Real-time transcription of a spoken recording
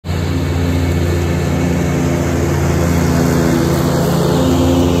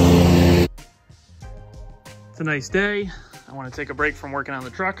a nice day. I want to take a break from working on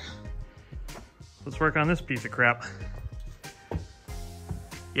the truck. Let's work on this piece of crap.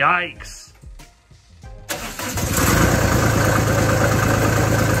 Yikes.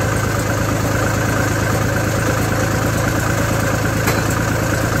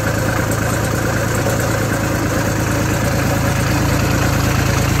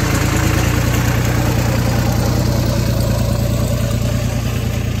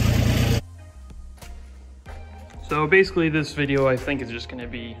 So basically this video I think is just gonna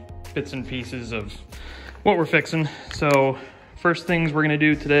be bits and pieces of what we're fixing. So first things we're gonna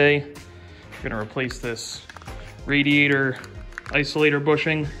do today, we're gonna replace this radiator isolator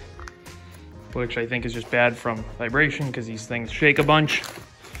bushing, which I think is just bad from vibration because these things shake a bunch.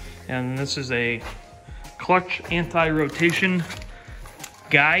 And this is a clutch anti-rotation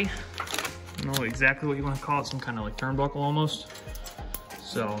guy. I don't know exactly what you want to call it, some kind of like turnbuckle almost.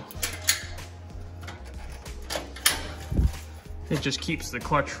 So it just keeps the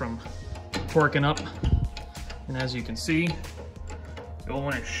clutch from torquing up. And as you can see, the old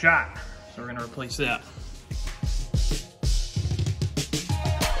one is shot. So we're gonna replace that.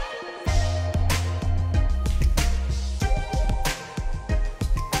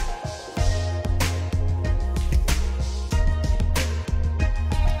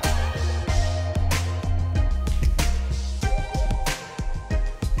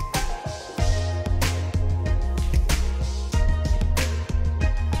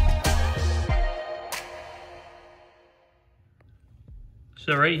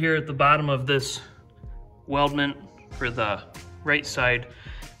 So right here at the bottom of this weldment for the right side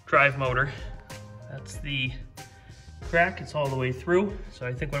drive motor, that's the crack. It's all the way through. So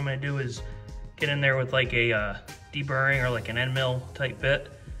I think what I'm gonna do is get in there with like a deburring or like an end mill type bit,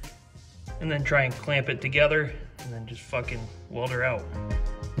 and then try and clamp it together and then just fucking weld her out.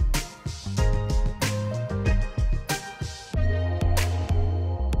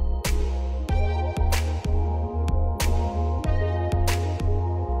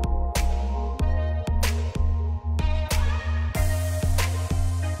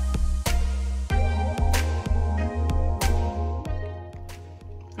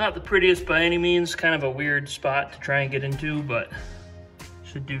 Not the prettiest by any means, kind of a weird spot to try and get into, but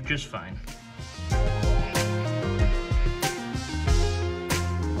should do just fine.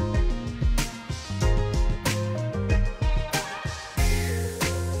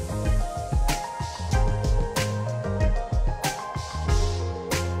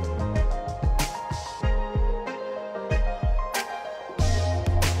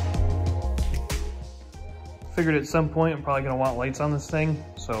 Figured at some point I'm probably gonna want lights on this thing,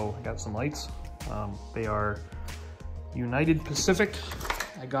 so I got some lights. They are United Pacific.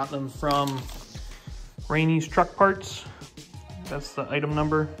 I got them from Rainey's Truck Parts. That's the item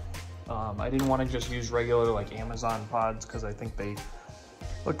number. I didn't want to just use regular like Amazon pods because I think they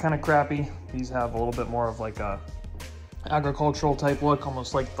look kind of crappy. These have a little bit more of like a agricultural type look,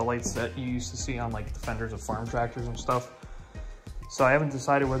 almost like the lights that you used to see on like the fenders of farm tractors and stuff. So I haven't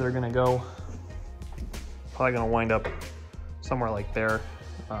decided where they're gonna go. Probably gonna wind up somewhere like there.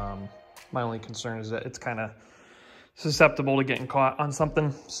 My only concern is that it's kind of susceptible to getting caught on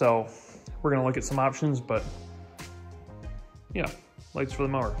something. So we're gonna look at some options, but yeah, lights for the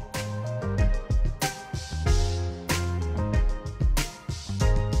mower.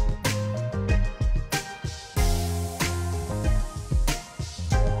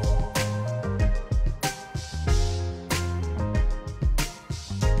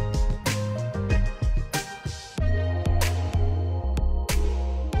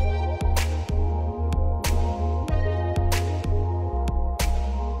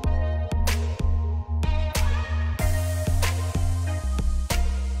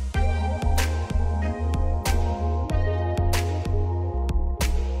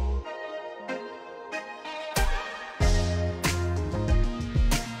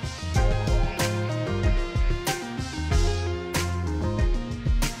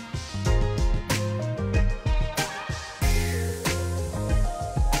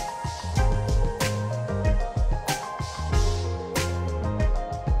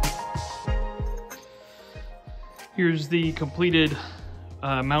 Here's the completed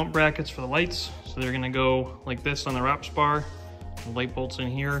mount brackets for the lights. So they're gonna go like this on the ROPS bar, the light bolts in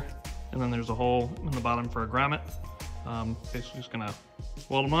here, and then there's a hole in the bottom for a grommet. Basically just gonna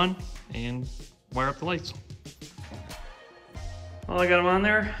weld them on and wire up the lights. Well, I got them on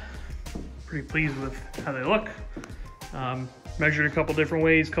there. Pretty pleased with how they look. Measured a couple different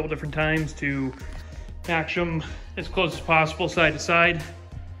ways, a couple different times to match them as close as possible side to side.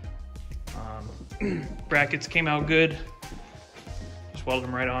 Brackets came out good. Just welded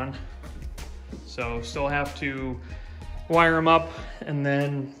them right on. So still have to wire them up and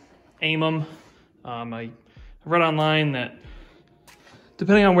then aim them. I read online that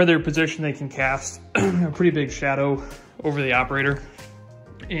depending on where they're positioned, they can cast a pretty big shadow over the operator.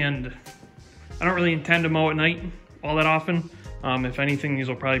 And I don't really intend to mow at night all that often. If anything, these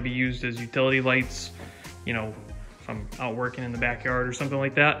will probably be used as utility lights, you know, if I'm out working in the backyard or something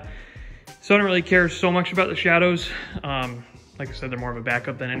like that. So I don't really care so much about the shadows. Like I said, they're more of a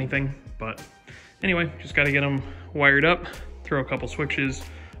backup than anything. But anyway, just got to get them wired up, throw a couple switches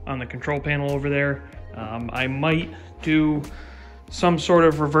on the control panel over there. I might do some sort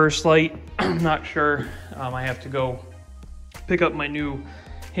of reverse light. I'm not sure. I have to go pick up my new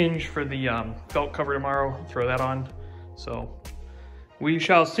hinge for the belt cover tomorrow, throw that on. So we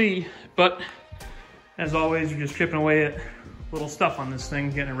shall see. But as always, we're just chipping away at little stuff on this thing,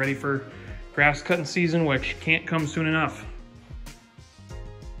 getting it ready for grass cutting season, which can't come soon enough.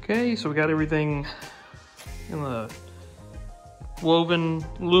 Okay, so we got everything in the woven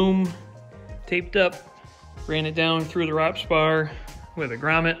loom taped up, ran it down through the ROP spar with a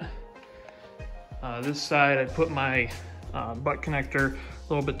grommet. This side I put my butt connector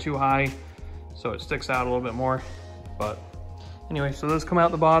a little bit too high so it sticks out a little bit more. But anyway, so those come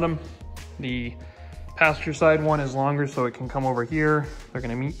out the bottom. The passenger side one is longer so it can come over here. They're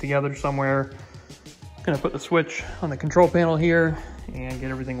gonna meet together somewhere. Gonna put the switch on the control panel here and get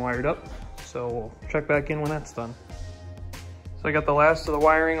everything wired up. So we'll check back in when that's done. So I got the last of the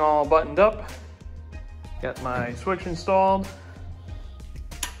wiring all buttoned up. Got my switch installed.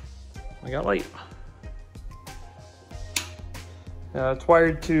 I got light. It's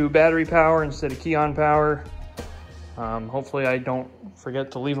wired to battery power instead of key-on power. Hopefully I don't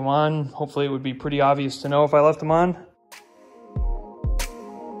forget to leave them on. Hopefully it would be pretty obvious to know if I left them on.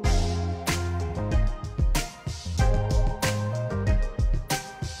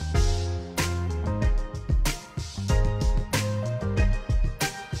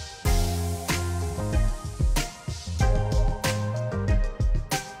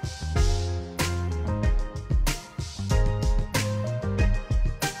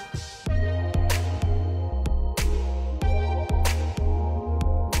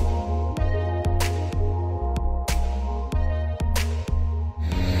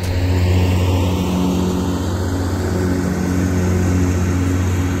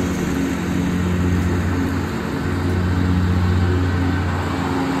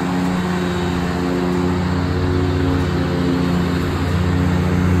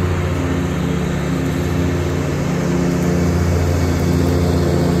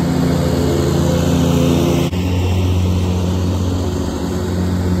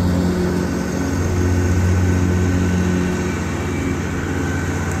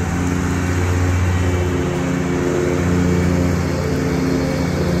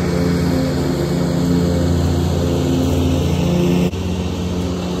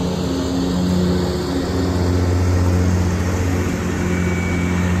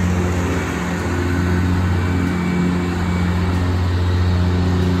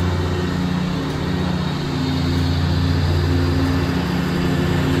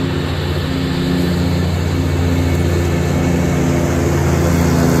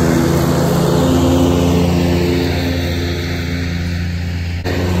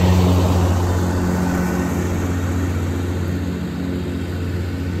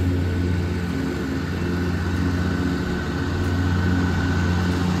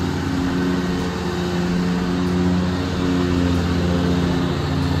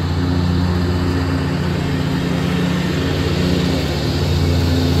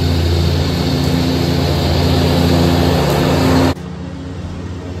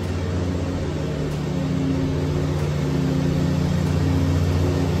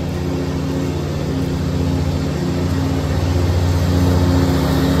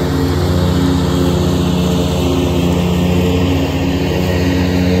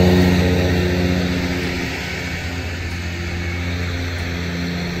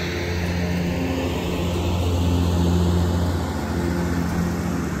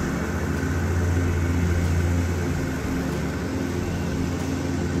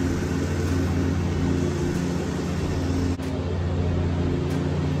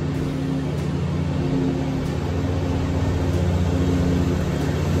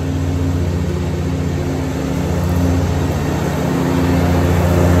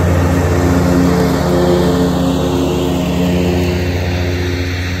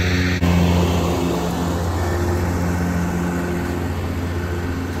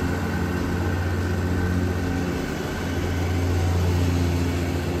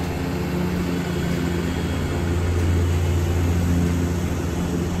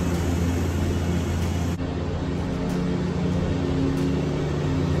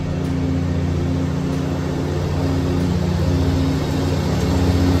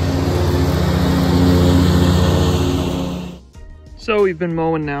 So we've been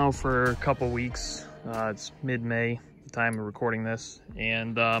mowing now for a couple weeks. It's mid-May, the time of recording this,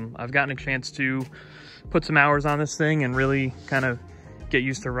 and I've gotten a chance to put some hours on this thing and really kind of get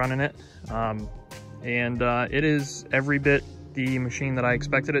used to running it. It is every bit the machine that I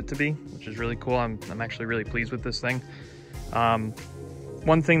expected it to be, which is really cool. I'm actually really pleased with this thing.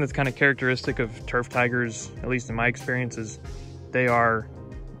 One thing that's kind of characteristic of Turf Tigers, at least in my experience, is they are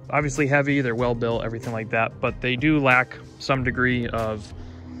obviously heavy, they're well built, everything like that, but they do lack some degree of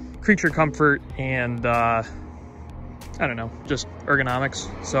creature comfort and I don't know, just ergonomics.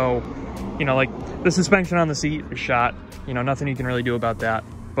 So, you know, like the suspension on the seat is shot, you know, nothing you can really do about that,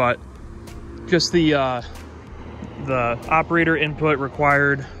 but just the operator input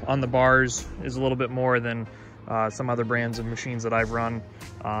required on the bars is a little bit more than some other brands of machines that I've run.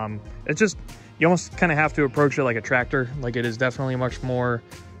 It's just, you almost kind of have to approach it like a tractor. Like, it is definitely much more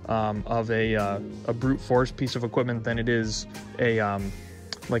of a brute force piece of equipment than it is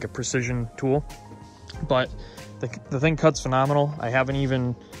like a precision tool. But the thing cuts phenomenal. I haven't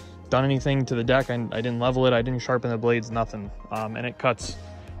even done anything to the deck. I didn't level it, I didn't sharpen the blades, nothing. And it cuts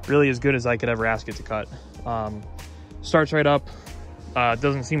really as good as I could ever ask it to cut. Starts right up,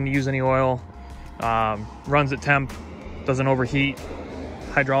 doesn't seem to use any oil, runs at temp, doesn't overheat,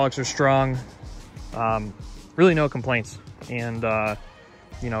 hydraulics are strong, really no complaints. And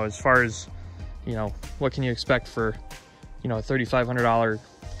you know, as far as, you know, what can you expect for, you know, a $3,500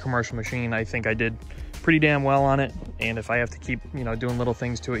 commercial machine, I think I did pretty damn well on it. And if I have to keep, you know, doing little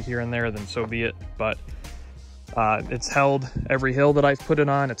things to it here and there, then so be it. But it's held every hill that I've put it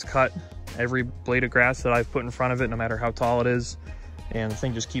on. It's cut every blade of grass that I've put in front of it, no matter how tall it is. And the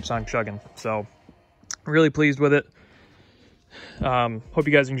thing just keeps on chugging. So really pleased with it. Hope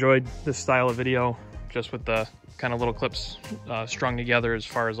you guys enjoyed this style of video, just with the kind of little clips strung together as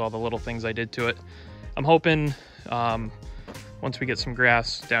far as all the little things I did to it. I'm hoping once we get some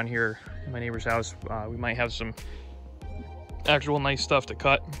grass down here in my neighbor's house, we might have some actual nice stuff to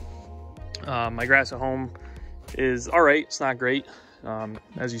cut. My grass at home is all right, it's not great.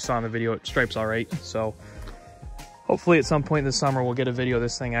 As you saw in the video, it stripes all right. So hopefully at some point this summer we'll get a video of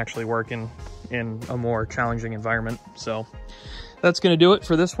this thing actually working in a more challenging environment. So that's gonna do it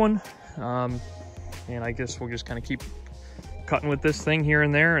for this one. And I guess we'll just kind of keep cutting with this thing here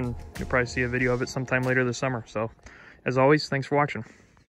and there, and you'll probably see a video of it sometime later this summer. So as always, thanks for watching.